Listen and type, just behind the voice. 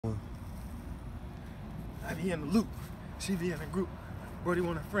he in the loop. She be in the group. Brody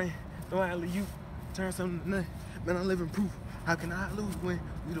want a friend. Don't I leave you? Turn something to nothing. Man, I'm living proof. How can I lose when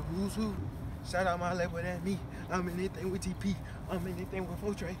we the who's who? Shout out my label, that me. I'm in anything with TP. I'm in anything with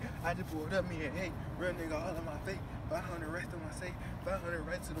Fortray. I just pulled up me and hey, real nigga all in my face. 500 rest in my safe. 500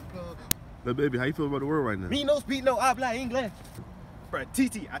 right to the plug. But baby, how you feel about the world right now? Me no speak, no habla English. Bruh,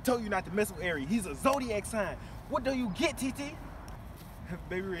 TT, I told you not to mess with Aries. He's a zodiac sign. What do you get, TT?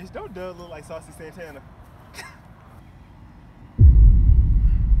 Baby Rich, don't Doug look like Saucy Santana?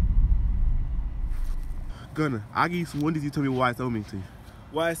 Gunner, I'll give you some Wendy's, you tell me why YSL mean to you.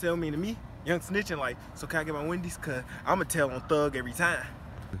 YSL mean to me? Young snitching like, so can I get my Wendy's? Cause I'ma tell on Thug every time.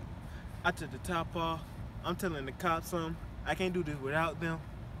 I took the top off. I'm telling the cops something. I can't do this without them.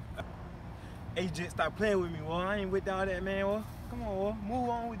 Agent, stop playing with me, well. I ain't with all that, man, well. Come on, well. Move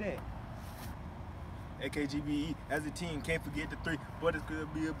on with that. AKGBE, as a team, can't forget the 3. But it's gonna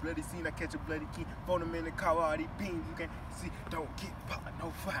be a bloody scene. I catch a bloody key. Phone them in the car with all these beams. You can't see. Don't get popped,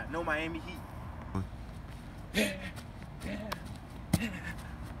 no fire, no Miami Heat.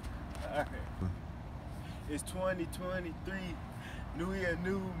 Alright. It's 2023. New year,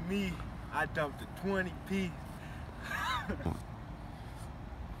 new me. I dumped a 20 piece.